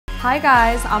Hi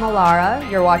guys, I'm Alara.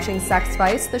 You're watching Sex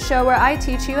Spice, the show where I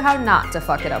teach you how not to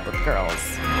fuck it up with girls.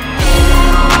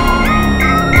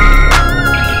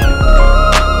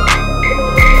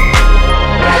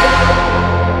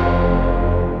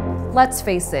 Let's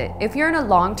face it, if you're in a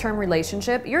long-term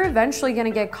relationship, you're eventually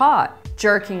gonna get caught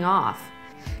jerking off.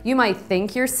 You might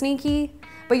think you're sneaky,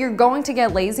 but you're going to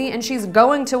get lazy and she's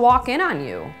going to walk in on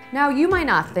you. Now, you might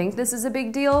not think this is a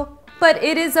big deal, but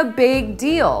it is a big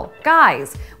deal.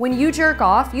 Guys, when you jerk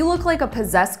off, you look like a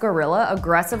possessed gorilla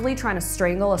aggressively trying to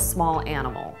strangle a small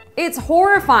animal. It's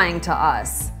horrifying to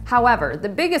us. However, the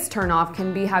biggest turnoff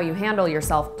can be how you handle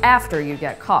yourself after you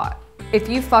get caught. If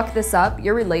you fuck this up,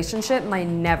 your relationship might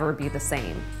never be the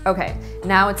same. Okay,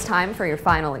 now it's time for your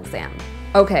final exam.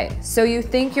 Okay, so you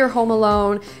think you're home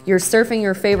alone, you're surfing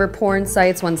your favorite porn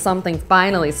sites when something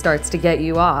finally starts to get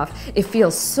you off. It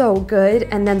feels so good,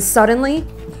 and then suddenly,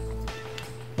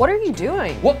 what are you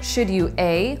doing? What? Should you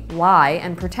A, lie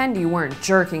and pretend you weren't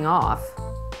jerking off?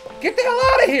 Get the hell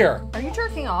out of here! Are you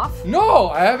jerking off? No,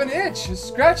 I have an itch. Just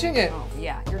scratching it. Oh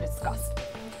yeah, you're disgusting.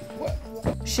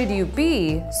 What? Should you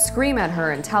B, scream at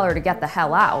her and tell her to get the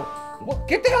hell out? What?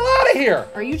 Get the hell out of here!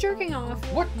 Are you jerking off?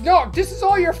 What? No, this is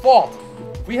all your fault.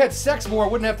 If we had sex more, I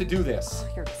wouldn't have to do this.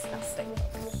 You're disgusting.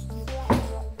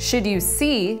 Should you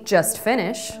C, just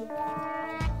finish?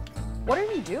 What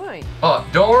are you doing? Oh,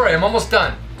 don't worry, I'm almost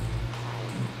done.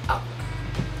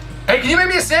 Hey, can you make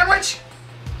me a sandwich?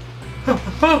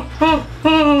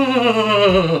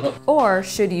 Or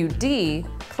should you D,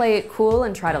 play it cool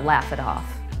and try to laugh it off?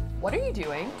 What are you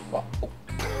doing?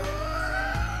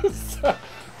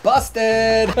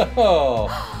 Busted! Oh,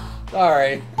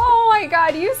 sorry. Oh my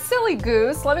god, you silly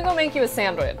goose. Let me go make you a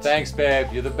sandwich. Thanks, babe.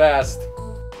 You're the best.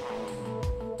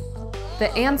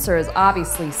 The answer is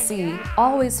obviously C,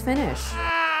 always finish.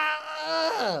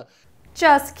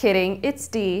 Just kidding, it's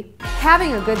D.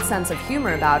 Having a good sense of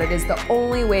humor about it is the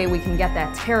only way we can get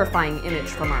that terrifying image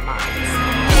from our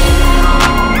minds.